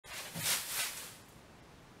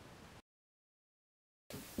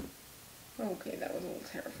Okay, that was a little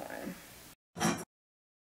terrifying.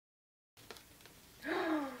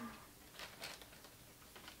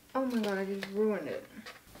 Oh my god, I just ruined it.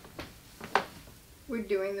 We're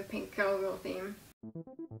doing the Pink Cowgirl theme.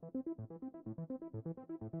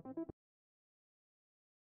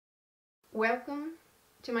 Welcome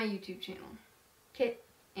to my YouTube channel, Kit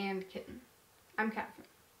and Kitten. I'm Catherine.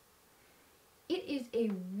 It is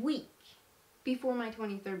a week before my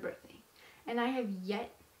 23rd birthday, and I have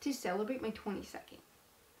yet to celebrate my 22nd.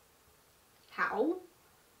 How?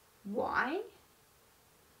 Why?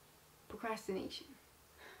 Procrastination.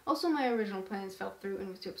 Also, my original plans fell through and it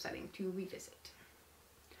was too upsetting to revisit.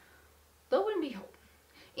 Lo and behold,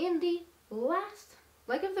 in the last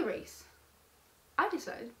leg of the race, I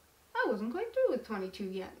decided I wasn't quite through with 22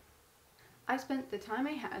 yet. I spent the time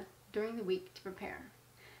I had during the week to prepare,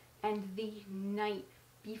 and the night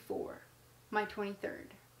before my 23rd,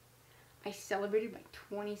 I celebrated my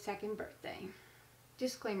 22nd birthday.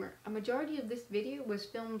 Disclaimer, a majority of this video was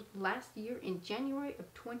filmed last year in January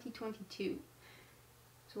of 2022.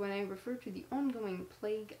 So when I refer to the ongoing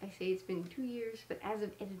plague, I say it's been 2 years, but as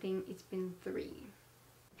of editing, it's been 3.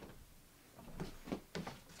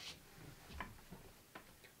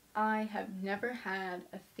 I have never had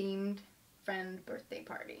a themed friend birthday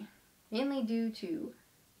party, mainly due to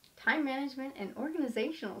time management and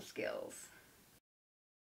organizational skills.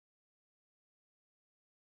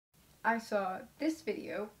 I saw this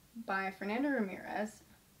video by Fernanda Ramirez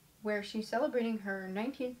where she's celebrating her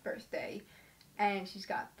 19th birthday, and she's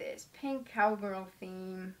got this Pink Cowgirl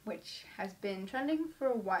theme, which has been trending for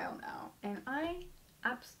a while now, and I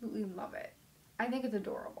absolutely love it. I think it's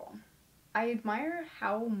adorable. I admire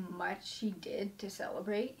how much she did to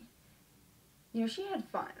celebrate. You know, she had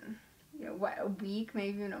fun. You know, what, a week,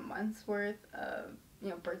 maybe even a month's worth of,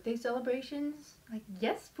 birthday celebrations? Like,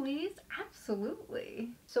 yes, please, absolutely.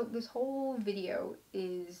 So this whole video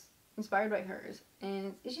is inspired by hers,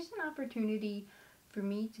 and it's just an opportunity for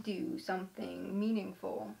me to do something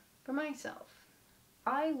meaningful for myself.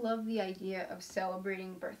 I love the idea of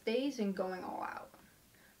celebrating birthdays and going all out.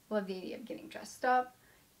 I love the idea of getting dressed up,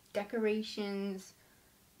 decorations,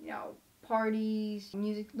 parties,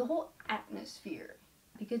 music, the whole atmosphere,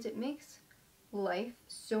 because it makes life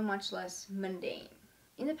so much less mundane.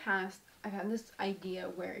 In the past, I've had this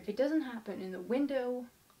idea where if it doesn't happen in the window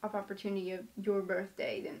of opportunity of your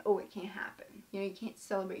birthday, then it can't happen. You can't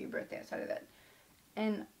celebrate your birthday outside of that.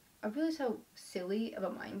 And I realize how silly of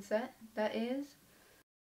a mindset that is.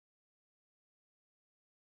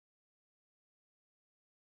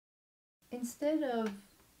 Instead of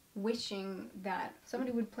wishing that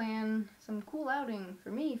somebody would plan some cool outing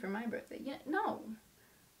for me for my birthday, no.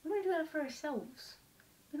 We're gonna do that for ourselves.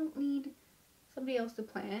 We don't need somebody else to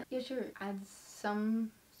plan it. Yeah, sure, adds some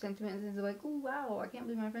sentiments into like, oh wow, I can't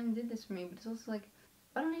believe my friend did this for me, but it's also like,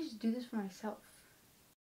 why don't I just do this for myself?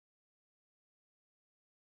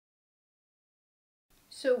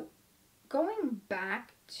 So going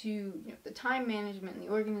back to the time management and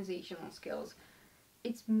the organizational skills,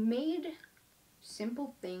 it's made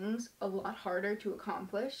simple things a lot harder to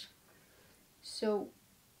accomplish. So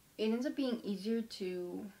it ends up being easier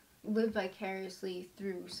to live vicariously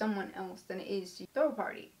through someone else than it is to throw a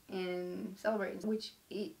party and celebrate, which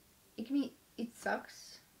it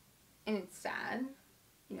sucks and it's sad.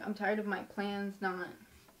 I'm tired of my plans not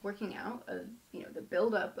working out, of the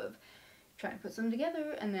buildup of trying to put something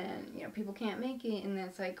together and then people can't make it, and then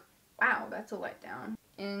it's like, wow, that's a letdown.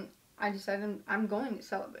 And I decided I'm going to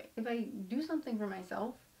celebrate. If I do something for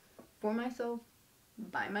myself, by myself,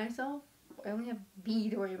 I only have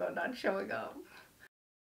me to worry about not showing up.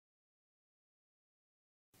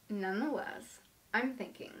 Nonetheless, I'm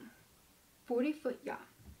thinking 40-foot yacht,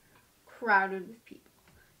 crowded with people,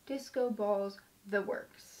 disco balls, the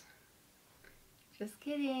works. Just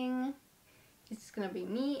kidding. It's gonna be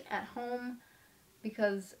me at home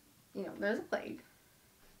because, there's a plague.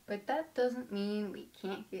 But that doesn't mean we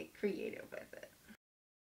can't get creative with it.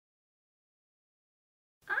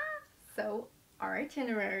 So our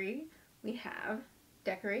itinerary, we have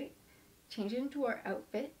decorate, change into our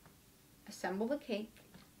outfit, assemble the cake,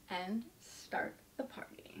 and start the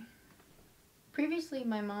party. Previously,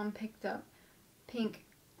 my mom picked up pink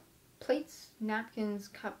plates, napkins,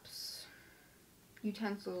 cups,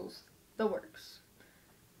 utensils, the works.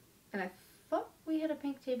 And I thought we had a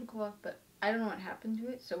pink tablecloth, but I don't know what happened to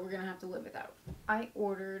it, so we're gonna have to live without. I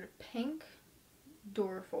ordered pink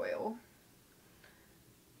door foil,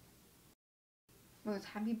 those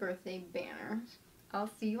happy birthday banners.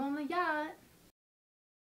 I'll see you on the yacht.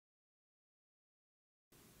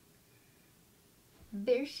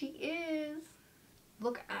 There she is.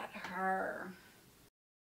 Look at her.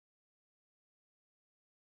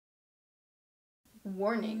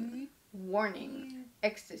 Warning, warning,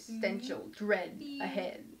 existential dread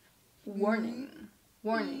ahead. Warning,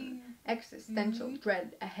 warning, existential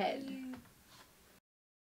dread ahead.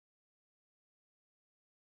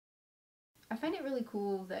 I find it really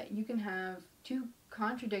cool that you can have two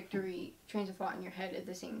contradictory trains of thought in your head at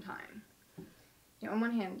the same time. You know, on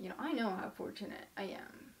one hand, I know how fortunate I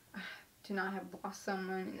am to not have lost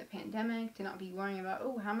someone in the pandemic, to not be worrying about,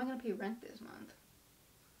 oh, how am I going to pay rent this month?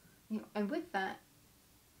 And with that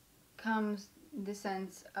comes the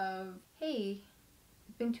sense of, hey,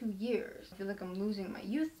 it's been 2 years. I feel like I'm losing my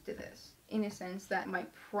youth to this, in a sense that my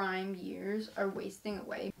prime years are wasting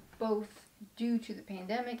away, both due to the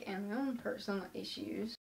pandemic and my own personal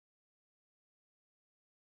issues.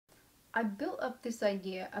 I built up this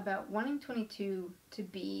idea about wanting 22 to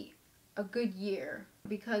be a good year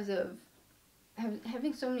because of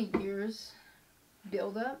having so many years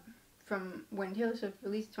build up from when Taylor Swift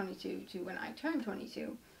released 22 to when I turned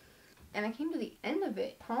 22. And I came to the end of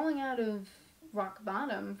it, crawling out of rock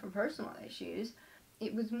bottom from personal issues.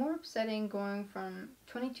 It was more upsetting going from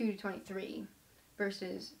 22 to 23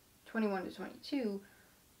 versus 21 to 22.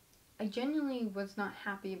 I genuinely was not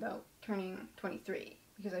happy about turning 23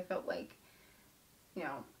 because I felt like, this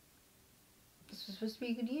was supposed to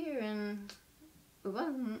be a good year and it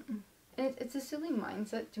wasn't. And it's a silly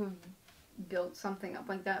mindset to have built something up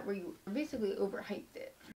like that where you basically overhyped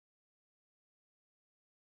it.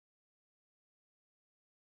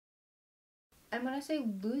 And when I say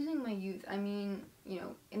losing my youth, I mean,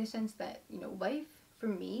 in a sense that, life for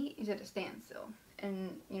me is at a standstill.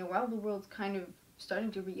 And, while the world's kind of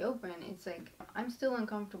starting to reopen, it's like, I'm still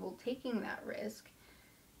uncomfortable taking that risk.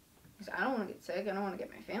 Because I don't want to get sick, I don't want to get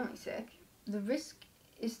my family sick. The risk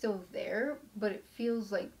is still there, but it feels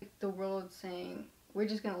like the world's saying, we're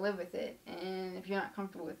just going to live with it. And if you're not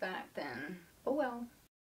comfortable with that, then, oh well.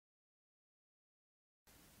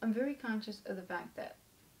 I'm very conscious of the fact that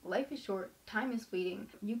life is short, time is fleeting.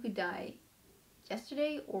 You could die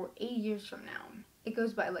yesterday or 80 years from now. It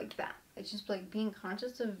goes by like that. It's just like being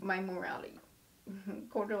conscious of my morality.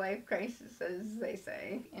 Quarter life crisis, as they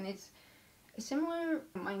say. And it's a similar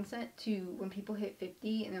mindset to when people hit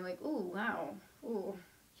 50 and they're like, oh wow, oh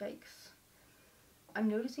yikes. I'm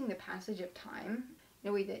noticing the passage of time in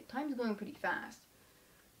a way that time's going pretty fast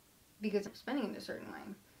because I'm spending it a certain way.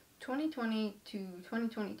 2020 to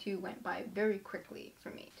 2022 went by very quickly for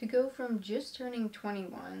me. To go from just turning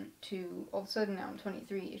 21 to all of a sudden now I'm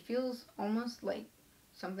 23, it feels almost like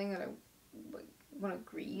something that I want to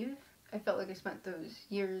grieve. I felt like I spent those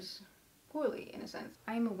years poorly, in a sense.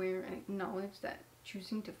 I am aware and acknowledge that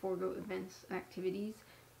choosing to forego events and activities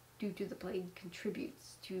due to the plague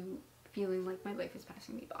contributes to feeling like my life is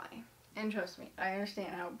passing me by. And trust me, I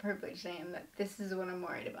understand how privileged I am that this is what I'm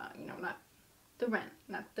worried about, not the rent,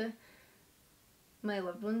 not my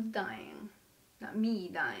loved ones dying, not me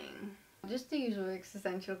dying. Just the usual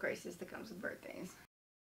existential crisis that comes with birthdays.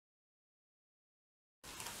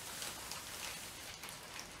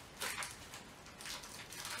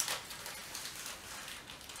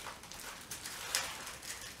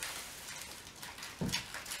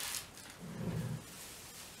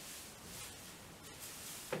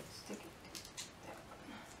 Stick it to that one.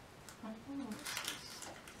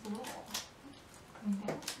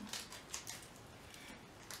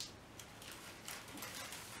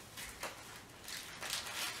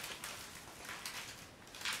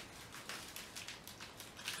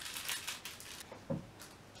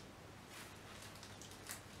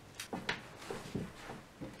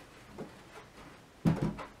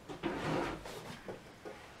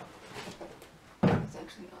 It's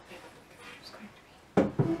actually not there. It's going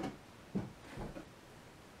to be.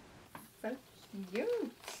 So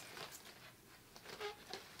cute.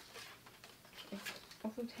 It's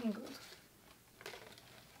also tangled.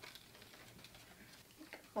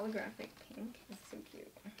 Holographic pink is so cute.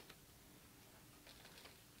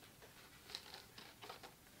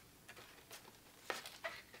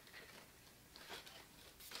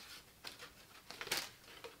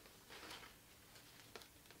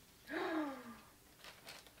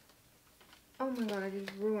 Oh my god, I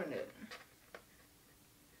just ruined it.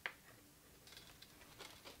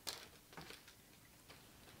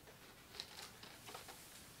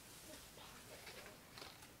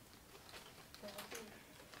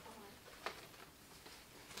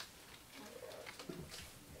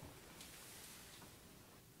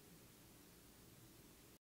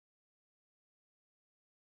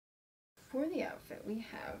 For the outfit, we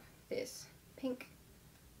have this pink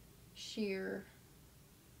sheer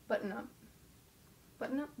button down, I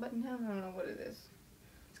don't know what it is.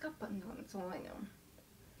 It's got buttons on, that's all I know.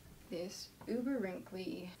 This uber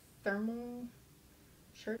wrinkly thermal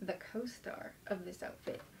shirt. The co-star of this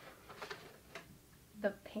outfit,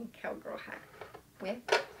 the Pink Cowgirl hat with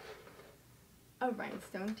a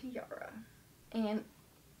rhinestone tiara and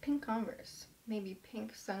pink Converse. Maybe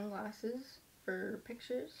pink sunglasses for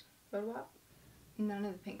pictures, photo op. None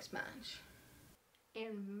of the pinks match.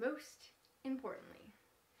 And most importantly,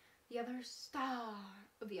 the other star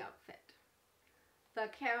of the outfit, the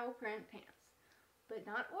cow print pants. But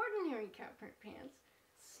not ordinary cow print pants,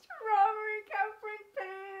 strawberry cow print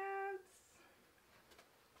pants!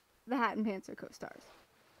 The hat and pants are co-stars.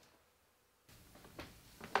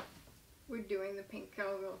 We're doing the Pink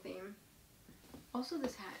Cowgirl theme. Also,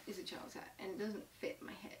 this hat is a child's hat and it doesn't fit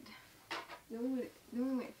my head. The only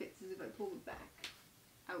way it fits is if I pull it back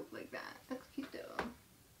out like that. That's cute though.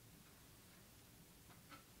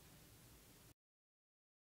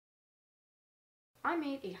 I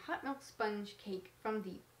made a hot milk sponge cake from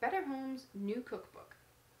the Better Homes new cookbook.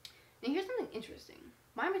 Now here's something interesting.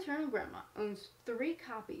 My maternal grandma owns 3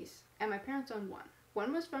 copies and my parents own 1.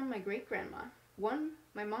 One was from my great grandma. One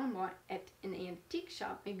my mom bought at an antique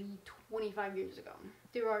shop maybe 25 years ago.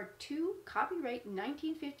 There are 2 copyright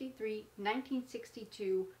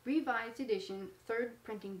 1953-1962 revised edition 3rd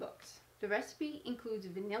printing books. The recipe includes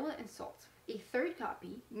vanilla and salt. A 3rd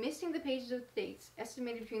copy, missing the pages with dates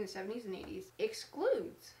estimated between the 70s and 80s,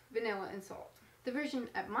 excludes vanilla and salt. The version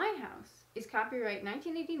at my house is copyright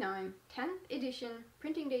 1989, 10th edition,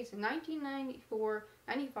 printing dates 1994,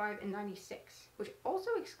 95, and 96, which also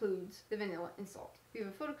excludes the vanilla and salt. We have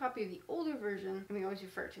a photocopy of the older version, and we always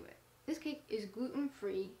refer to it. This cake is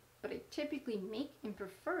gluten-free, but I typically make and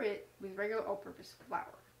prefer it with regular all-purpose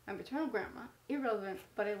flour. My maternal grandma, irrelevant,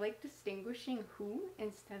 but I like distinguishing who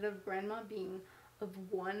instead of grandma being of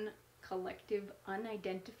one collective,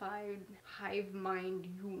 unidentified hive mind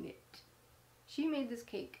unit. She made this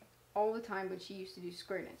cake all the time when she used to do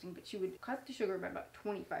square dancing, but she would cut the sugar by about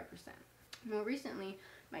 25%. More recently,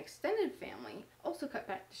 my extended family also cut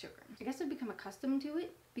back the sugar. I guess I've become accustomed to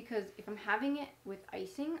it because if I'm having it with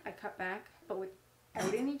icing, I cut back, but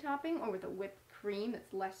without any topping or with a whipped cream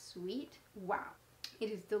that's less sweet, wow. It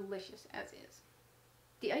is delicious as is.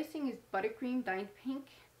 The icing is buttercream dyed pink.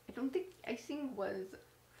 I don't think the icing was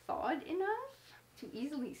thawed enough to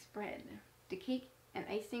easily spread. The cake and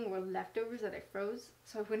icing were leftovers that I froze,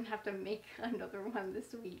 so I wouldn't have to make another one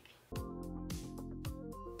this week.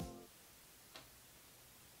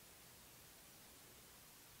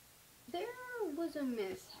 There was a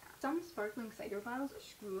mishap. Some sparkling cider bottles are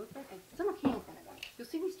screw open and some are can openers. You'll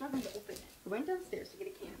see me struggling to open it. I went downstairs to get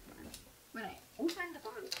a can opener. When I opened the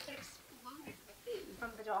bottle, it exploded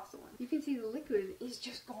from the jostle one. You can see the liquid is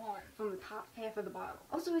just gone from the top half of the bottle.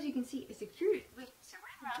 Also, as you can see, I secured it with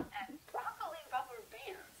saran wrap and broccoli rubber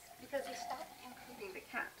bands because they stopped including the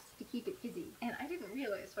caps to keep it fizzy. And I didn't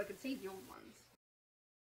realize, so I could save the old ones.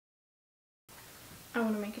 I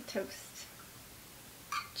want to make a toast.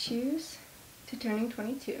 Cheers to turning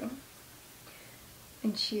 22.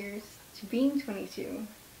 And cheers to being 22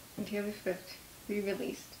 when Taylor Swift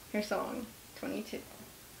re-released her song 22.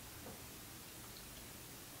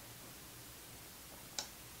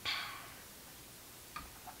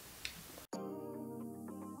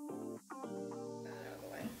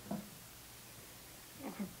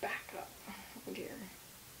 Back up. Oh dear.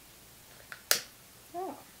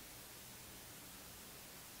 Oh.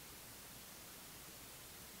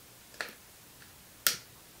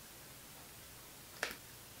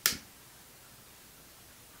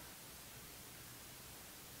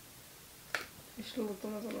 I should have looked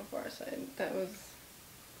on the far side. That was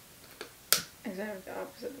exactly the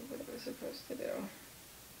opposite of what I was supposed to do.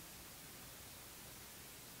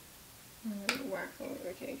 I'm gonna wax all over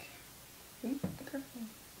the cake. Ooh, be careful.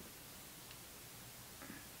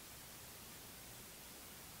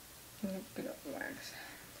 I'm gonna pick up the wax.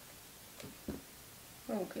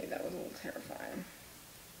 Okay, that was a little terrifying.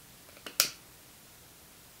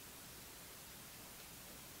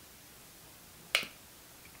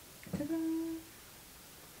 Ta-da!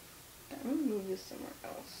 I'm gonna move this somewhere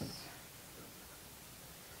else.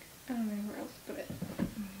 I don't know anywhere else to put it.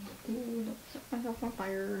 Ooh, don't set myself on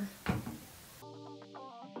fire.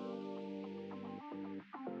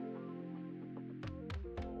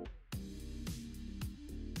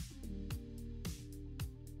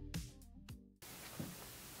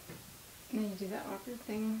 And then you do that awkward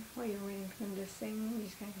thing while you're waiting for them to sing. You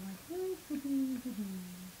just kind of go like,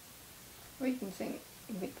 or you can sing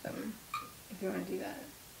with them if you want to do that.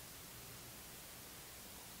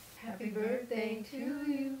 Happy birthday to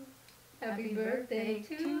you. Happy birthday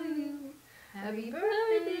to you. Happy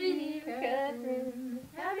birthday, dear Catherine.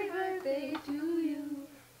 Happy birthday to you.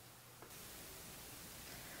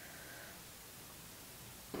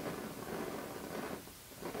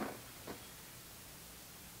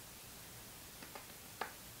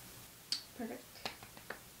 Perfect.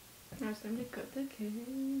 Now it's time to cut the cake.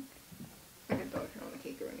 I'm gonna throw it on the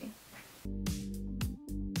cake already.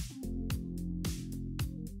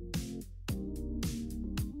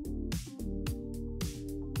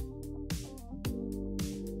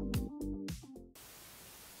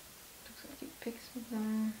 Looks like you pick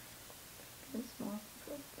some small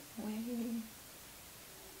away.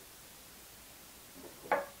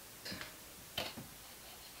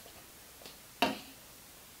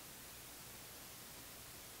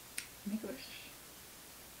 Make a wish.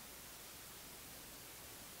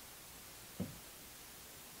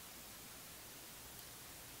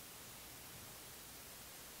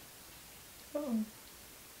 Oh.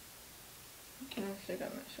 I actually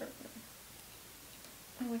got my sharpener.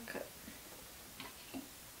 I would cut.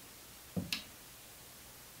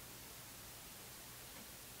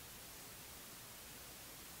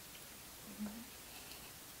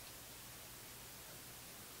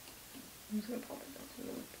 I'm just gonna pop it down so it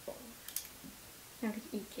doesn't fall. Now I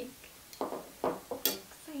get to eat cake.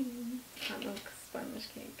 Exciting. Hot milk sponge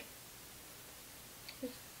cake.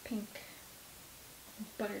 With pink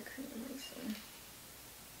buttercream icing.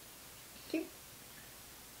 Cute.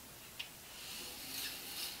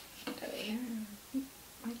 Totally.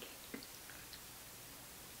 My cake.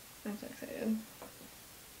 I'm so excited.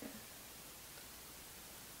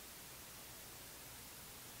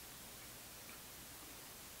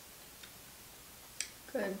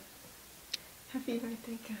 Good. Happy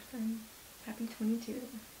birthday, Catherine. Happy 22.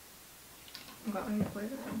 I got my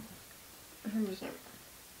plate on. 100%.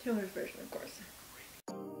 Taylor's version, of course.